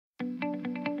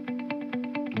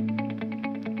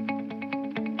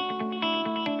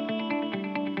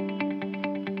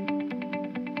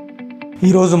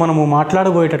ఈరోజు మనము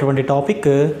మాట్లాడబోయేటటువంటి టాపిక్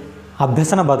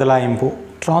అభ్యసన బదలాయింపు,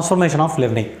 ట్రాన్స్ఫర్మేషన్ ఆఫ్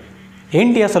లెర్నింగ్.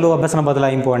 ఏంటి అసలు అభ్యసన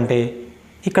బదలాయింపు అంటే?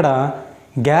 ఇక్కడ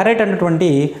గ్యారెట్ అన్నటువంటి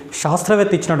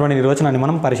శాస్త్రవేత్త ఇచ్చినటువంటి నిర్వచనాన్ని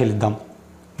మనం పరిశీలిద్దాం.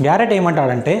 గ్యారెట్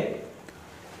ఏమంటాడంటే,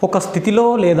 ఒక స్థితిలో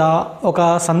లేదా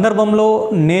ఒక సందర్భంలో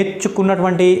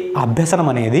నేర్చుకున్నటువంటి అభ్యసనం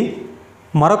అనేది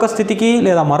మరొక స్థితికి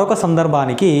లేదా మరొక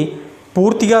సందర్భానికి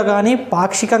పూర్తిగా కానీ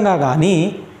పాక్షికంగా కానీ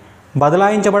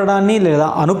బదలాయించబడడాన్ని లేదా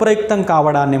అనుప్రయుక్తం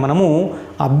కావడాన్ని మనము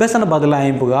అభ్యసన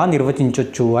బదలాయింపుగా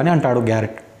నిర్వచించవచ్చు అని అంటాడు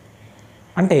గ్యారెట్.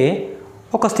 అంటే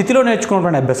ఒక స్థితిలో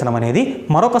నేర్చుకున్నటువంటి అభ్యసనం అనేది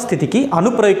మరొక స్థితికి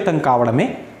అనుప్రయుక్తం కావడమే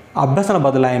అభ్యసన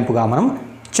బదలాయింపుగా మనం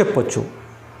చెప్పొచ్చు.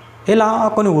 ఇలా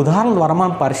కొన్ని ఉదాహరణల ద్వారా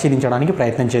మనం పరిశీలించడానికి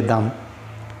ప్రయత్నం చేద్దాం.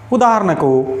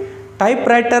 ఉదాహరణకు, టైప్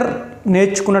రైటర్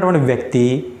నేర్చుకున్నటువంటి వ్యక్తి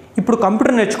ఇప్పుడు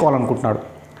కంప్యూటర్ నేర్చుకోవాలనుకుంటున్నాడు.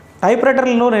 టైప్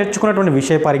రైటర్లో నేర్చుకున్నటువంటి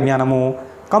విషయ పరిజ్ఞానము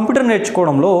కంప్యూటర్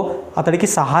నేర్చుకోవడంలో అతడికి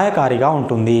సహాయకారిగా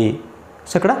ఉంటుంది.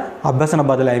 సో ఇక్కడ అభ్యసన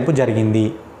బదలాయింపు జరిగింది.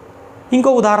 ఇంకో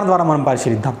ఉదాహరణ ద్వారా మనం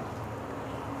పరిశీలిద్దాం.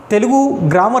 తెలుగు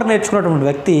గ్రామర్ నేర్చుకున్నటువంటి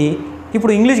వ్యక్తి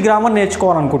ఇప్పుడు ఇంగ్లీష్ గ్రామర్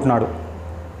నేర్చుకోవాలనుకుంటున్నాడు.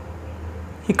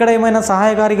 ఇక్కడ ఏమైనా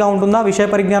సహాయకారిగా ఉంటుందా విషయ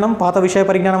పరిజ్ఞానం? పాత విషయ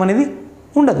పరిజ్ఞానం అనేది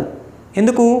ఉండదు.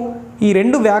 ఎందుకు? ఈ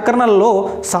రెండు వ్యాకరణాలలో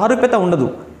సారూప్యత ఉండదు.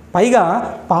 పైగా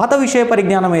పాత విషయ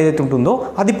పరిజ్ఞానం ఏదైతే ఉంటుందో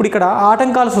అది ఇప్పుడు ఇక్కడ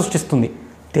ఆటంకాలు సృష్టిస్తుంది.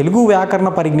 తెలుగు వ్యాకరణ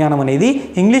పరిజ్ఞానం అనేది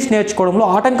ఇంగ్లీష్ నేర్చుకోవడంలో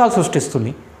ఆటంకాలు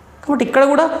సృష్టిస్తుంది. కాబట్టి ఇక్కడ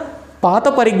కూడా పాత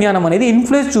పరిజ్ఞానం అనేది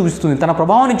ఇన్ఫ్లుయెన్స్ చూపిస్తుంది, తన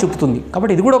ప్రభావాన్ని చూపుతుంది.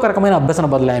 కాబట్టి ఇది కూడా ఒక రకమైన అభ్యసన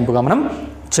బదలాయింపుగా మనం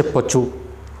చెప్పొచ్చు.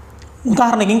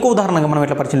 ఉదాహరణకి ఇంకో ఉదాహరణగా మనం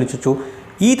ఎట్లా పరిశీలించవచ్చు?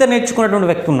 ఈత నేర్చుకున్నటువంటి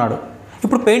వ్యక్తి ఉన్నాడు.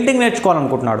 ఇప్పుడు పెయింటింగ్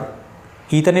నేర్చుకోవాలనుకుంటున్నాడు.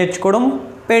 ఈత నేర్చుకోవడం,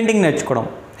 పెయింటింగ్ నేర్చుకోవడం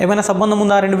ఏమైనా సంబంధం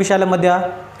ఉందా రెండు విషయాల మధ్య?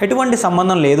 ఎటువంటి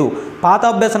సంబంధం లేదు. పాత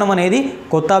అభ్యసనం అనేది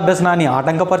కొత్త అభ్యసనాన్ని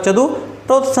ఆటంకపరచదు,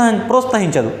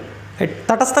 ప్రోత్సహించదు,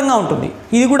 తటస్థంగా ఉంటుంది.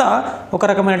 ఇది కూడా ఒక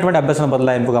రకమైనటువంటి అభ్యసన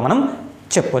బదలాయింపుగా మనం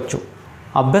చెప్పొచ్చు.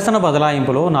 అభ్యసన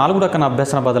బదలాయింపులో 4 రకాల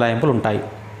అభ్యసన బదలాయింపులు ఉంటాయి.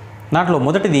 దాంట్లో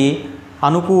మొదటిది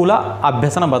అనుకూల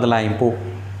అభ్యసన బదలాయింపు,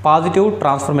 పాజిటివ్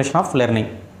ట్రాన్స్ఫర్మేషన్ ఆఫ్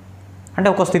లెర్నింగ్. అంటే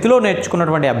ఒక స్థితిలో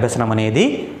నేర్చుకున్నటువంటి అభ్యసనం అనేది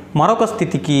మరొక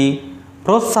స్థితికి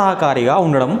ప్రోత్సాహకారిగా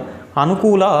ఉండడం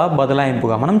అనుకూల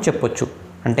బదలాయింపుగా మనం చెప్పొచ్చు.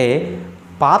 అంటే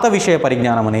పాత విషయ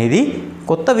పరిజ్ఞానం అనేది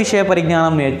కొత్త విషయ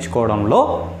పరిజ్ఞానం నేర్చుకోవడంలో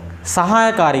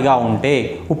సహాయకారిగా ఉంటే,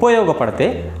 ఉపయోగపడితే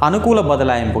అనుకూల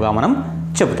బదలాయింపుగా మనం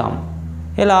చెబుతాం.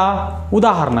 ఇలా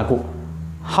ఉదాహరణకు,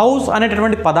 హౌస్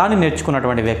అనేటటువంటి పదాన్ని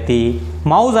నేర్చుకున్నటువంటి వ్యక్తి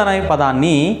మౌజ్ అనే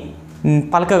పదాన్ని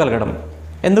పలకగలగడం.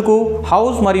 ఎందుకు?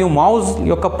 హౌస్ మరియు మౌజ్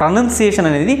యొక్క ప్రొనౌన్సియేషన్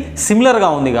అనేది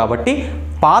సిమిలర్గా ఉంది కాబట్టి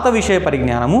పాత విషయ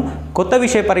పరిజ్ఞానము కొత్త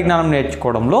విషయ పరిజ్ఞానం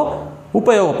నేర్చుకోవడంలో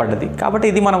ఉపయోగపడ్డది. కాబట్టి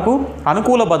ఇది మనకు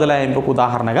అనుకూల బదలాయింపుకు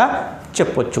ఉదాహరణగా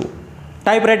చెప్పొచ్చు.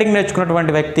 టైప్ రైటింగ్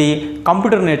నేర్చుకున్నటువంటి వ్యక్తి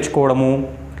కంప్యూటర్ నేర్చుకోవడము,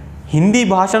 హిందీ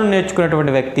భాషను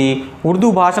నేర్చుకున్నటువంటి వ్యక్తి ఉర్దూ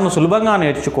భాషను సులభంగా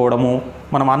నేర్చుకోవడము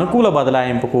మనం అనుకూల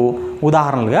బదలాయింపుకు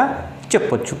ఉదాహరణలుగా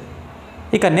చెప్పొచ్చు.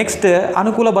 ఇక నెక్స్ట్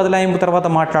అనుకూల బదలాయింపు తర్వాత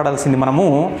మాట్లాడాల్సింది మనము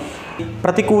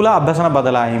ప్రతికూల అభ్యసన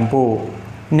బదలాయింపు,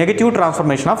 నెగటివ్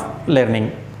ట్రాన్స్ఫర్మేషన్ ఆఫ్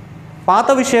లెర్నింగ్. పాత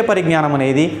విషయ పరిజ్ఞానం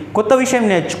అనేది కొత్త విషయం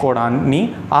నేర్చుకోవడాన్ని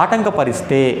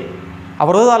ఆటంకపరిస్తే,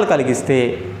 అవరోధాలు కలిగిస్తే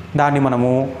దాన్ని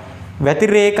మనము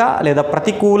వ్యతిరేక లేదా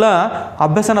ప్రతికూల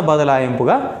అభ్యసన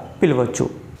బదలాయింపుగా పిలవచ్చు.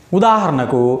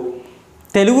 ఉదాహరణకు,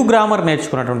 తెలుగు గ్రామర్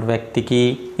నేర్చుకున్నటువంటి వ్యక్తికి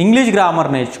ఇంగ్లీష్ గ్రామర్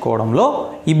నేర్చుకోవడంలో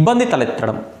ఇబ్బంది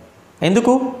తలెత్తడం.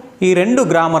 ఎందుకు? ఈ రెండు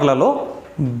గ్రామర్లలో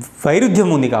వైరుధ్యం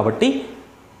ఉంది కాబట్టి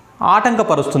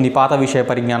ఆటంకపరుస్తుంది. పాత విషయ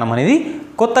పరిజ్ఞానం అనేది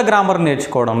కొత్త గ్రామర్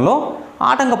నేర్చుకోవడంలో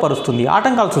ఆటంకపరుస్తుంది,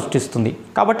 ఆటంకాలు సృష్టిస్తుంది.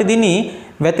 కాబట్టి దీన్ని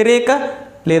వ్యతిరేక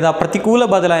లేదా ప్రతికూల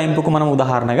బదలాయింపుకు మనం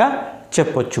ఉదాహరణగా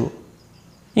చెప్పొచ్చు.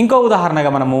 ఇంకో ఉదాహరణగా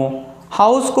మనము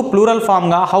హౌస్కు ప్లూరల్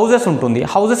ఫామ్గా హౌజెస్ ఉంటుంది.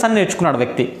 హౌజెస్ అని నేర్చుకున్నాడు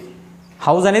వ్యక్తి.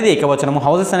 హౌస్ అనేది ఏకవచనం,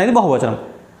 హౌజెస్ అనేది బహువచనం.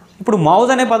 ఇప్పుడు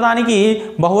మౌజ్ అనే పదానికి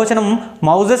బహువచనం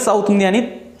మౌజెస్ అవుతుంది అని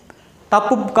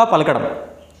తప్పుగా పలకడం.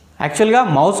 యాక్చువల్గా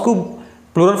మౌస్కు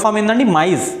ప్లూరల్ ఫామ్ ఏంటండి?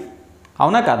 మైజ్.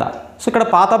 అవునా కాదా? సో ఇక్కడ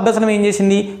పాత అభ్యసనం ఏం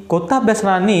చేసింది? కొత్త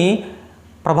అభ్యసనాన్ని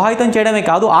ప్రభావితం చేయడమే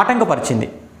కాదు, ఆటంకపరిచింది.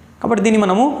 కాబట్టి దీన్ని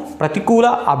మనము ప్రతికూల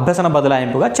అభ్యసన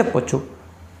బదలాయింపుగా చెప్పొచ్చు.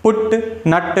 Put,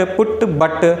 nut, put,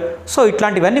 but, so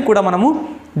ఇట్లాంటివన్నీ కూడా మనము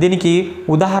దీనికి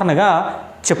ఉదాహరణగా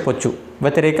చెప్పొచ్చు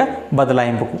వ్యతిరేక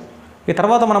బదలాయింపుకు. ఈ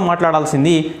తర్వాత మనం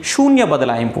మాట్లాడాల్సింది శూన్య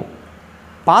బదలాయింపు.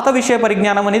 పాత విషయ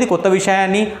పరిజ్ఞానం అనేది కొత్త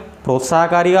విషయాన్ని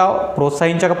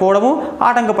ప్రోత్సహించకపోవడము,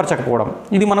 ఆటంకపరచకపోవడం.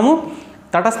 ఇది మనము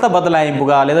తటస్థ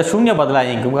బదలాయింపుగా లేదా శూన్య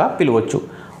బదలాయింపుగా పిలవచ్చు.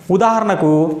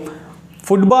 ఉదాహరణకు,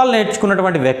 ఫుట్బాల్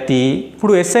నేర్చుకున్నటువంటి వ్యక్తి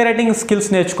ఇప్పుడు ఎస్సే రైటింగ్ స్కిల్స్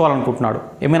నేర్చుకోవాలనుకుంటున్నాడు.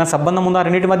 ఏమైనా సంబంధం ఉందా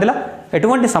రెండింటి మధ్యలో?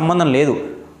 ఎటువంటి సంబంధం లేదు.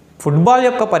 ఫుట్బాల్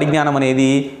యొక్క పరిజ్ఞానం అనేది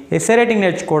ఎస్సే రైటింగ్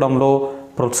నేర్చుకోవడంలో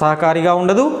ప్రోత్సాహకారిగా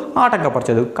ఉండదు,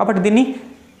 ఆటంకపరచదు. కాబట్టి దీన్ని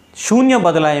శూన్య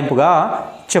బదలాయింపుగా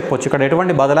చెప్పొచ్చు. ఇక్కడ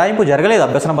ఎటువంటి బదలాయింపు జరగలేదు,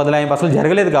 అభ్యసన బదలాయింపు అసలు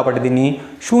జరగలేదు కాబట్టి దీన్ని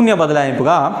శూన్య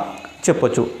బదలాయింపుగా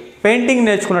చెప్పొచ్చు. పెయింటింగ్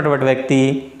నేర్చుకున్నటువంటి వ్యక్తి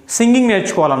సింగింగ్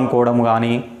నేర్చుకోవాలనుకోవడం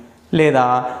కానీ, లేదా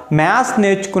మ్యాథ్స్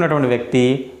నేర్చుకున్నటువంటి వ్యక్తి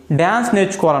డ్యాన్స్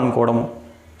నేర్చుకోవాలనుకోవడము.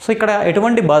 సో ఇక్కడ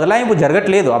ఎటువంటి బదలాయింపు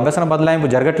జరగట్లేదు, అభ్యసన బదలాయింపు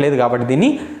జరగట్లేదు కాబట్టి దీన్ని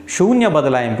శూన్య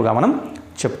బదలాయింపుగా మనం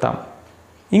చెప్తాం.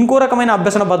 ఇంకో రకమైన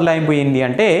అభ్యసన బదలాయింపు ఏంటి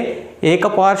అంటే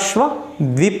ఏకపార్శ్వ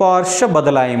ద్విపార్శ్వ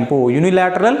బదలాయింపు,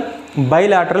 unilateral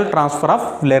bilateral transfer of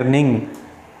learning.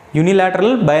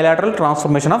 Unilateral bilateral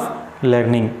transformation of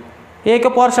learning.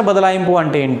 ఏకపార్శ్వ బదలాయింపు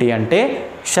అంటే ఏంటి అంటే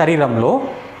శరీరంలో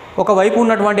ఒకవైపు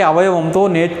ఉన్నటువంటి అవయవంతో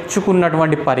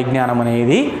నేర్చుకున్నటువంటి పరిజ్ఞానం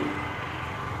అనేది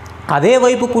అదే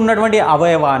వైపుకు ఉన్నటువంటి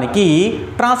అవయవానికి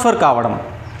ట్రాన్స్ఫర్ కావడం,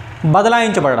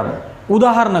 బదలాయించబడడం.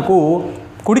 ఉదాహరణకు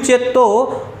కుడి చేత్తో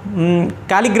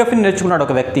కాలిగ్రఫీని నేర్చుకున్నాడు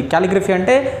ఒక వ్యక్తి. కాలిగ్రఫీ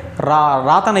అంటే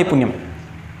రాత నైపుణ్యం,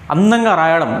 అందంగా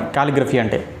రాయడం.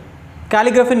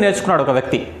 కాలిగ్రఫీని నేర్చుకున్నాడు ఒక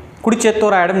వ్యక్తి, కుడి చేత్తో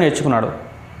రాయడం నేర్చుకున్నాడు.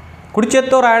 కుడి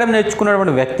చేత్తో రాయడం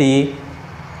నేర్చుకున్నటువంటి వ్యక్తి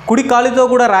కుడి కాలితో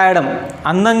కూడా రాయడం,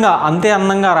 అంతే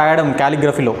అందంగా రాయడం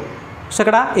కాలిగ్రఫీలో. సో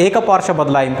ఇక్కడ ఏకపార్శ్వ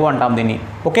బదలాయింపు అంటాం దీన్ని.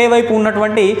 ఒకే వైపు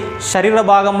ఉన్నటువంటి శరీర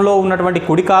భాగంలో ఉన్నటువంటి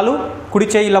కుడి కాలు కుడి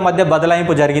చేయిల మధ్య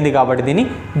బదలాయింపు జరిగింది కాబట్టి దీన్ని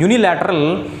యూనిలాటరల్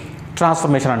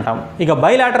ట్రాన్స్ఫర్మేషన్ అంటాం. ఇక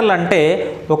బైలాటరల్ అంటే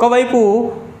ఒకవైపు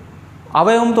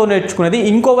అవయవంతో నేర్చుకునేది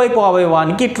ఇంకోవైపు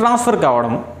అవయవానికి ట్రాన్స్ఫర్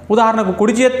కావడం. ఉదాహరణకు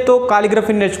కుడి చేత్తో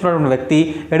కాలిగ్రఫీని నేర్చుకున్నటువంటి వ్యక్తి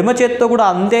ఎడమ చేత్తో కూడా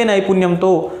అంతే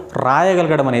నైపుణ్యంతో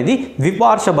రాయగలగడం అనేది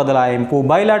ద్విపార్శ్వ బదలాయింపు,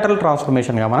 బైలాటరల్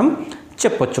ట్రాన్స్ఫర్మేషన్గా మనం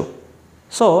చెప్పొచ్చు.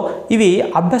 సో ఇవి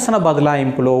అభ్యసన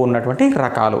బదలాయింపులో ఉన్నటువంటి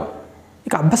రకాలు.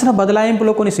 ఇక అభ్యసన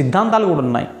బదలాయింపులో కొన్ని సిద్ధాంతాలు కూడా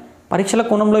ఉన్నాయి. పరీక్షల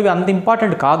కోణంలో ఇవి అంత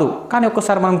ఇంపార్టెంట్ కాదు, కానీ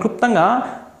ఒకసారి మనం క్లుప్తంగా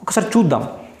చూద్దాం.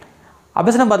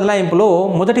 అభ్యసన బదలాయింపులో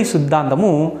మొదటి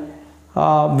సిద్ధాంతము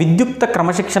విద్యుక్త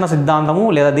క్రమశిక్షణ సిద్ధాంతము,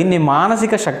 లేదా దీన్ని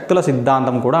మానసిక శక్తుల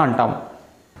సిద్ధాంతం కూడా అంటాం.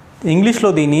 ఇంగ్లీష్లో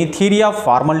దీన్ని థియరీ ఆఫ్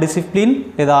ఫార్మల్ డిసిప్లిన్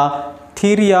లేదా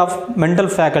థియరీ ఆఫ్ మెంటల్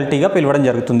ఫ్యాకల్టీగా పిలవడం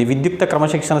జరుగుతుంది. విద్యుక్త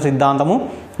క్రమశిక్షణ సిద్ధాంతము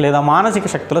లేదా మానసిక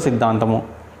శక్తుల సిద్ధాంతము.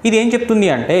 ఇది ఏం చెప్తుంది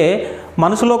అంటే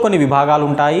మనసులో కొన్ని విభాగాలు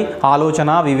ఉంటాయి.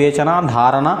 ఆలోచన, వివేచన,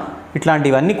 ధారణ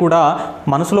ఇట్లాంటివన్నీ కూడా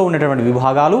మనసులో ఉండేటువంటి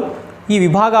విభాగాలు. ఈ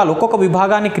విభాగాలు ఒక్కొక్క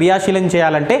విభాగాన్ని క్రియాశీలం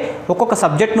చేయాలంటే ఒక్కొక్క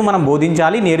సబ్జెక్టును మనం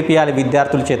బోధించాలి, నేర్పియాలి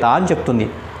విద్యార్థుల చేత అని చెప్తుంది.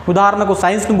 ఉదాహరణకు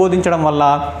సైన్స్ను బోధించడం వల్ల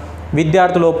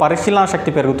విద్యార్థులు పరిశీలన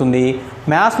శక్తి పెరుగుతుంది,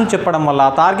 మ్యాథ్స్ను చెప్పడం వల్ల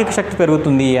తార్కిక శక్తి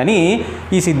పెరుగుతుంది అని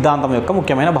ఈ సిద్ధాంతం యొక్క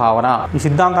ముఖ్యమైన భావన. ఈ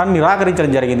సిద్ధాంతాన్ని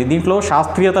నిరాకరించడం జరిగింది. దీంట్లో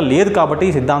శాస్త్రీయత లేదు కాబట్టి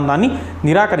ఈ సిద్ధాంతాన్ని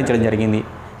నిరాకరించడం జరిగింది.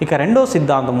 ఇక రెండో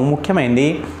సిద్ధాంతము ముఖ్యమైనది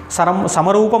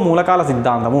సమరూప మూలకాల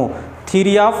సిద్ధాంతము,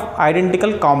 థియరీ ఆఫ్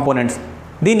ఐడెంటికల్ కాంపోనెంట్స్.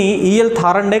 దీన్ని ఈఎల్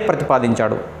థారండైక్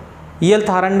ప్రతిపాదించాడు. ఈఎల్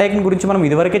థారండైక్ గురించి మనం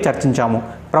ఇదివరకే చర్చించాము.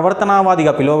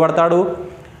 ప్రవర్తనావాదిగా పిలువబడతాడు.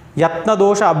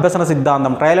 యత్నదోష అభ్యసన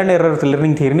సిద్ధాంతం, ట్రయల్ అండ్ ఎర్రర్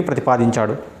లెర్నింగ్ థియరీని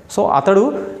ప్రతిపాదించాడు. సో అతడు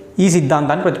ఈ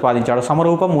సిద్ధాంతాన్ని ప్రతిపాదించాడు,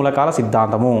 సమరూప మూలకాల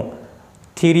సిద్ధాంతము,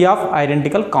 థియరీ ఆఫ్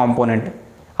ఐడెంటికల్ కాంపోనెంట్.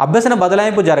 అభ్యసన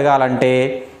బదలాయింపు జరగాలంటే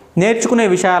నేర్చుకునే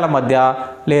విషయాల మధ్య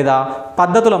లేదా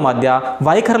పద్ధతుల మధ్య,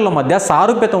 వైఖరుల మధ్య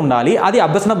సారూప్యత ఉండాలి. అది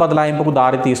అభ్యసన బదలాయింపుకు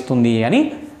దారితీస్తుంది అని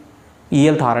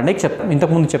ఈఎల్ థారండైక్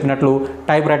ఇంతకుముందు చెప్పినట్లు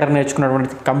టైప్ రైటర్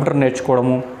నేర్చుకున్నటువంటి కంప్యూటర్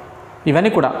నేర్చుకోవడము, ఇవన్నీ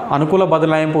కూడా అనుకూల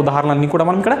బదలాయింపు ఉదాహరణలన్నీ కూడా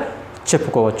మనం ఇక్కడ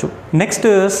చెప్పుకోవచ్చు. నెక్స్ట్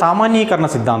సామాన్యీకరణ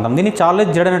సిద్ధాంతం. దీన్ని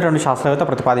చార్లెస్ జెడ్ అనేటువంటి శాస్త్రవేత్త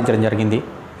ప్రతిపాదించడం జరిగింది.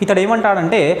 ఇతడు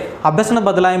ఏమంటాడంటే అభ్యసన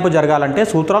బదలాయింపు జరగాలంటే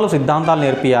సూత్రాలు సిద్ధాంతాలు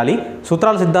నేర్పియాలి,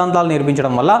 సిద్ధాంతాలు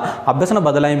నేర్పించడం వల్ల అభ్యసన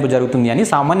బదలాయింపు జరుగుతుంది అని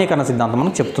సామాన్యీకరణ సిద్ధాంతం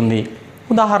మనకు చెప్తుంది.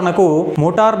 ఉదాహరణకు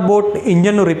మోటార్ బోట్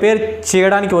ఇంజన్ను రిపేర్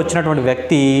చేయడానికి వచ్చినటువంటి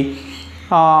వ్యక్తి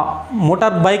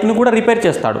మోటార్ బైక్ను కూడా రిపేర్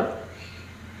చేస్తాడు.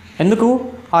 ఎందుకు?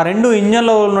 ఆ రెండు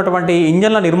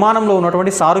ఇంజన్ల నిర్మాణంలో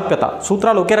ఉన్నటువంటి సారూప్యత,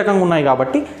 సూత్రాలు ఒకే రకంగా ఉన్నాయి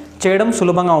కాబట్టి చేయడం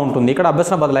సులభంగా ఉంటుంది. ఇక్కడ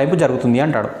అభ్యసన బదలాయింపు జరుగుతుంది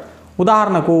అంటాడు.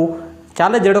 ఉదాహరణకు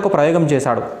చార్లెస్ జెడ్ ఒక ప్రయోగం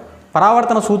చేశాడు.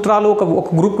 పరావర్తన సూత్రాలు ఒక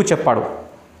గ్రూప్కు చెప్పాడు.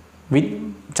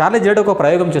 చార్లెస్ జెడ్ ఒక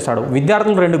ప్రయోగం చేశాడు.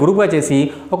 విద్యార్థులు 2 గ్రూపుగా చేసి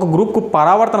ఒక గ్రూప్కు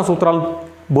పరావర్తన సూత్రాలు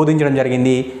బోధించడం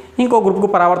జరిగింది, ఇంకో గ్రూప్కు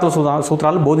పరావర్తన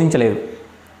సూత్రాలు బోధించలేదు.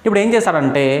 ఇప్పుడు ఏం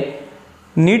చేశాడంటే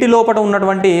నీటి లోపల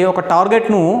ఉన్నటువంటి ఒక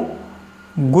టార్గెట్ను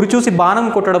గురిచూసి బాణం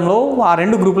కొట్టడంలో ఆ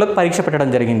 2 గ్రూపులకు పరీక్ష పెట్టడం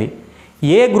జరిగింది.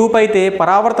 ఏ గ్రూప్ అయితే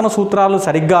పరావర్తన సూత్రాలు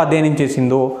సరిగ్గా అధ్యయనం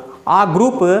చేసిందో ఆ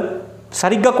గ్రూప్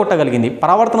సరిగ్గా కొట్టగలిగింది.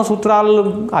 పరావర్తన సూత్రాలు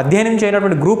అధ్యయనం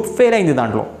చేయనటువంటి గ్రూప్ ఫెయిల్ అయింది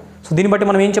దాంట్లో. సో దీన్ని బట్టి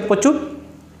మనం ఏం చెప్పొచ్చు?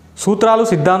 సూత్రాలు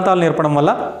సిద్ధాంతాలు నేర్పడం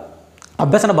వల్ల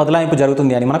అభ్యసన బదలాయింపు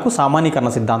జరుగుతుంది అని మనకు సామాన్యీకరణ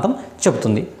సిద్ధాంతం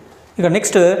చెబుతుంది. ఇక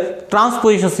నెక్స్ట్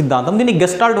ట్రాన్స్పోజిషన్ సిద్ధాంతం. దీన్ని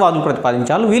గెస్టాల్ట్ వాదులు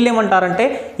ప్రతిపాదించాలి. వీళ్ళు ఏమంటారంటే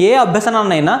ఏ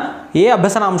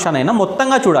అభ్యసన అంశానైనా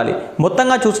మొత్తంగా చూడాలి.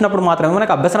 మొత్తంగా చూసినప్పుడు మాత్రమే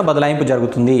మనకు అభ్యసన బదలాయింపు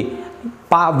జరుగుతుంది.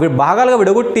 భాగాలుగా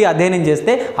విడగొట్టి అధ్యయనం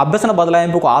చేస్తే అభ్యసన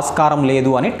బదలాయింపుకు ఆస్కారం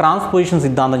లేదు అని ట్రాన్స్పోజిషన్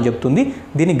సిద్ధాంతం చెప్తుంది.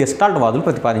 దీన్ని గెస్టాల్ట్ వాదులు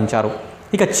ప్రతిపాదించారు.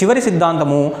 ఇక చివరి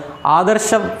సిద్ధాంతము ఆదర్శ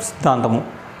సిద్ధాంతము,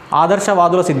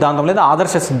 ఆదర్శవాదుల సిద్ధాంతం లేదా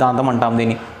ఆదర్శ సిద్ధాంతం అంటాం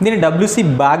దీన్ని డబ్ల్యూసి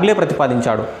బాగ్లే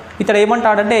ప్రతిపాదించాడు. ఇతడు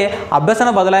ఏమంటాడంటే అభ్యసన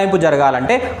బదలాయింపు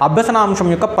జరగాలంటే అభ్యసనాంశం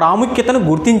యొక్క ప్రాముఖ్యతను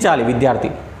గుర్తించాలి విద్యార్థి.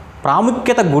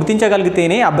 ప్రాముఖ్యత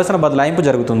గుర్తించగలిగితేనే అభ్యసన బదలాయింపు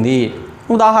జరుగుతుంది.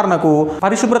 ఉదాహరణకు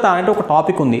పరిశుభ్రత అంటే ఒక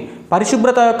టాపిక్ ఉంది.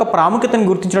 పరిశుభ్రత యొక్క ప్రాముఖ్యతను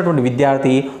గుర్తించినటువంటి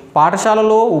విద్యార్థి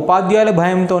పాఠశాలలో ఉపాధ్యాయుల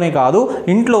భయంతోనే కాదు,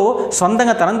 ఇంట్లో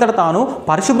సొంతంగా తనంతట తాను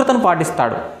పరిశుభ్రతను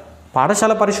పాటిస్తాడు.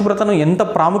 పాఠశాల పరిశుభ్రతను ఎంత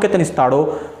ప్రాముఖ్యతనిస్తాడో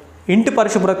ఇంటి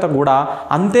పరిశుభ్రత కూడా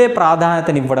అంతే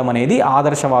ప్రాధాన్యతనివ్వడం అనేది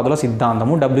ఆదర్శవాదుల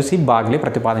సిద్ధాంతము, డబ్ల్యూసి బాగ్లే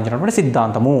ప్రతిపాదించినటువంటి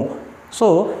సిద్ధాంతము. సో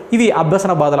ఇవి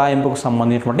అభ్యసన బదలాయింపుకు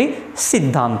సంబంధించినటువంటి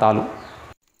సిద్ధాంతాలు.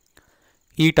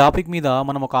 ఈ టాపిక్ మీద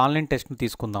మనం ఒక ఆన్లైన్ టెస్ట్ని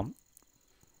తీసుకుందాం.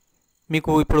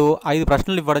 మీకు ఇప్పుడు 5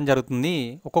 ప్రశ్నలు ఇవ్వడం జరుగుతుంది.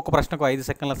 ఒక్కొక్క ప్రశ్నకు 5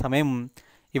 సెకండ్ల సమయం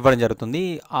ఇవ్వడం జరుగుతుంది.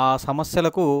 ఆ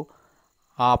సమస్యలకు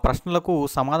ఆ ప్రశ్నలకు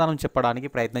సమాధానం చెప్పడానికి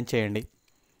ప్రయత్నం చేయండి.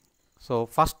 సో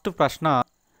ఫస్ట్ ప్రశ్న,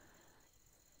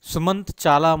 సుమంత్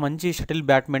చాలా మంచి షటిల్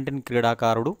బ్యాడ్మింటన్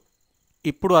క్రీడాకారుడు.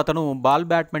 ఇప్పుడు అతను బాల్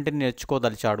బ్యాడ్మింటన్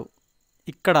నేర్చుకోదలిచాడు.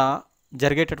 ఇక్కడ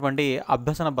జరిగేటటువంటి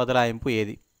అభ్యసన బదలాయింపు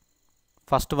ఏది?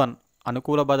 ఫస్ట్ వన్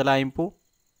అనుకూల బదలాయింపు,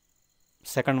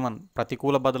 సెకండ్ వన్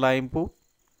ప్రతికూల బదలాయింపు,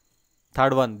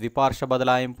 థర్డ్ వన్ ద్విపార్శ్వ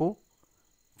బదలాయింపు,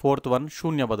 ఫోర్త్ వన్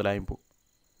శూన్య బదలాయింపు.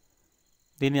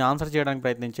 దీన్ని ఆన్సర్ చేయడానికి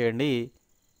ప్రయత్నం చేయండి.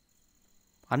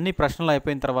 అన్ని ప్రశ్నలు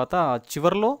అయిపోయిన తర్వాత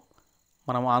చివరిలో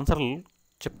మనం ఆన్సర్లు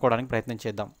చెప్పుకోవడానికి ప్రయత్నం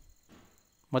చేద్దాం.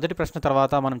 మొదటి ప్రశ్న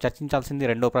తర్వాత మనం చర్చించాల్సింది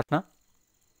రెండో ప్రశ్న.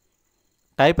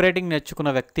 టైప్ రైటింగ్ నేర్చుకున్న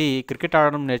వ్యక్తి క్రికెట్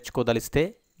ఆడడం నేర్చుకోదలిస్తే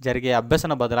జరిగే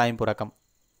అభ్యసన బదలాయింపు రకం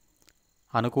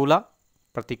అనుకూల,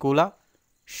 ప్రతికూల,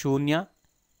 శూన్య,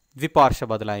 ద్విపార్శ్వ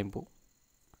బదలాయింపు.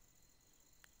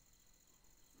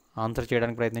 ఆన్సర్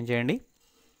చేయడానికి ప్రయత్నం చేయండి.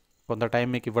 కొంత టైం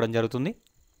మీకు ఇవ్వడం జరుగుతుంది.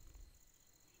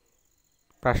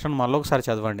 ప్రశ్నను మళ్ళొకసారి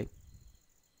చదవండి.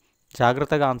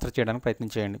 జాగ్రత్తగా ఆన్సర్ చేయడానికి ప్రయత్నం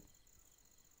చేయండి.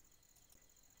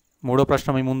 మూడో ప్రశ్న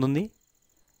మీ ముందుంది.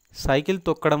 సైకిల్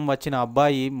తొక్కడం వచ్చిన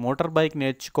అబ్బాయి మోటార్ బైక్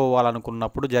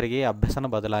నేర్చుకోవాలనుకున్నప్పుడు జరిగే అభ్యసన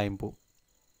బదలాయింపు.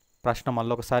 ప్రశ్న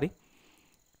మళ్ళొకసారి.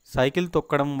 సైకిల్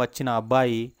తొక్కడం వచ్చిన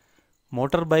అబ్బాయి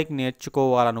మోటార్ బైక్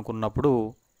నేర్చుకోవాలనుకున్నప్పుడు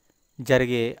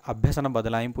జరిగే అభ్యసన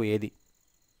బదలాయింపు ఏది?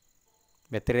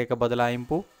 వ్యతిరేక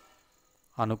బదలాయింపు,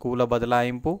 అనుకూల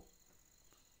బదలాయింపు,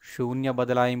 శూన్య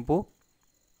బదలాయింపు,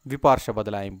 ద్విపార్శ్వ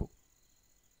బదలాయింపు.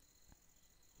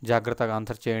 జాగ్రత్తగా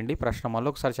ఆన్సర్ చేయండి. ప్రశ్న మళ్ళీ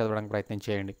ఒకసారి చదవడానికి ప్రయత్నం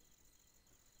చేయండి.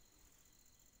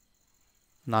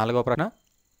 నాలుగో ప్రశ్న,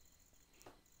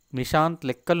 నిశాంత్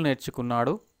లెక్కలు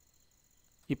నేర్చుకున్నాడు.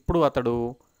 ఇప్పుడు అతడు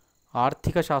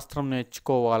ఆర్థిక శాస్త్రం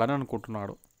నేర్చుకోవాలని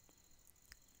అనుకుంటున్నాడు.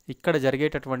 ఇక్కడ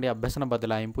జరిగేటటువంటి అభ్యసన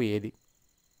బదలాయింపు ఏది?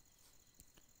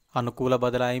 అనుకూల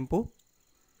బదలాయింపు,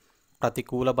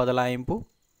 ప్రతికూల బదలాయింపు,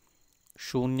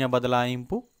 శూన్య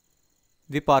బదలాయింపు,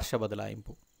 ద్విపార్శ్వ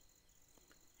బదలాయింపు.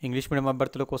 ఇంగ్లీష్ మీడియం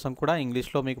అభ్యర్థుల కోసం కూడా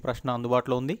ఇంగ్లీష్లో మీకు ప్రశ్న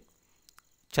అందుబాటులో ఉంది.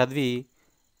 చదివి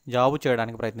జవాబు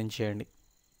చేయడానికి ప్రయత్నం చేయండి.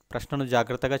 ప్రశ్నను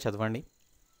జాగ్రత్తగా చదవండి.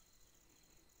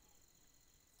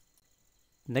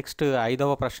 నెక్స్ట్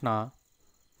 5వ ప్రశ్న,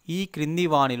 ఈ క్రింది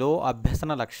వానిలో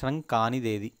అభ్యసన లక్షణం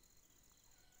కానిదేది?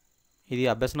 ఇది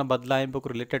అభ్యసన బదలాయింపుకు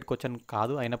రిలేటెడ్ క్వశ్చన్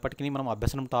కాదు, అయినప్పటికీ మనం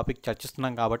అభ్యసనం టాపిక్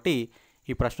చర్చిస్తున్నాం కాబట్టి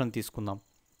ఈ ప్రశ్నను తీసుకుందాం.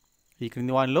 ఈ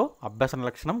క్రింది వానిలో అభ్యసన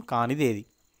లక్షణం కానిదేది?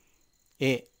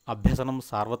 ఏ, అభ్యసనం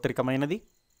సార్వత్రికమైనది.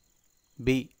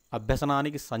 బి,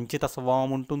 అభ్యసనానికి సంచిత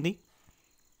స్వభావం ఉంటుంది.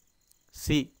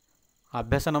 సి,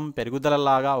 అభ్యసనం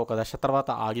పెరుగుదలలాగా ఒక దశ తర్వాత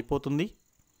ఆగిపోతుంది.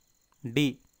 డి,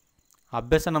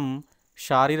 అభ్యసనం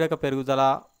శారీరక పెరుగుదల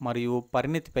మరియు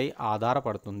పరిణతిపై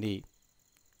ఆధారపడుతుంది.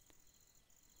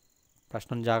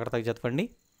 ప్రశ్నను జాగ్రత్తగా చదవండి.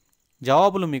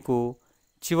 జవాబులు మీకు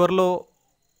చివరిలో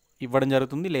ఇవ్వడం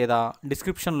జరుగుతుంది లేదా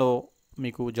డిస్క్రిప్షన్లో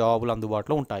మీకు జవాబులు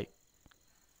అందుబాటులో ఉంటాయి.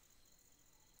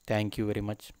 Thank you very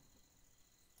much.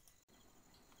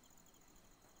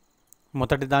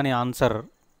 మొదటి దాని ఆన్సర్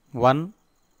 1,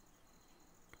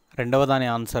 రెండవ దాని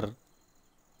ఆన్సర్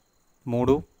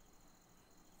 3,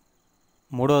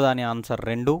 మూడవ దాని ఆన్సర్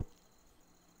 2,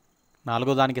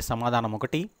 నాలుగో దానికి సమాధానం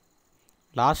 1,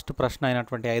 లాస్ట్ ప్రశ్న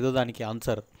అయినటువంటి 5వ దానికి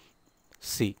answer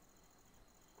C.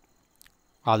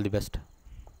 All the best.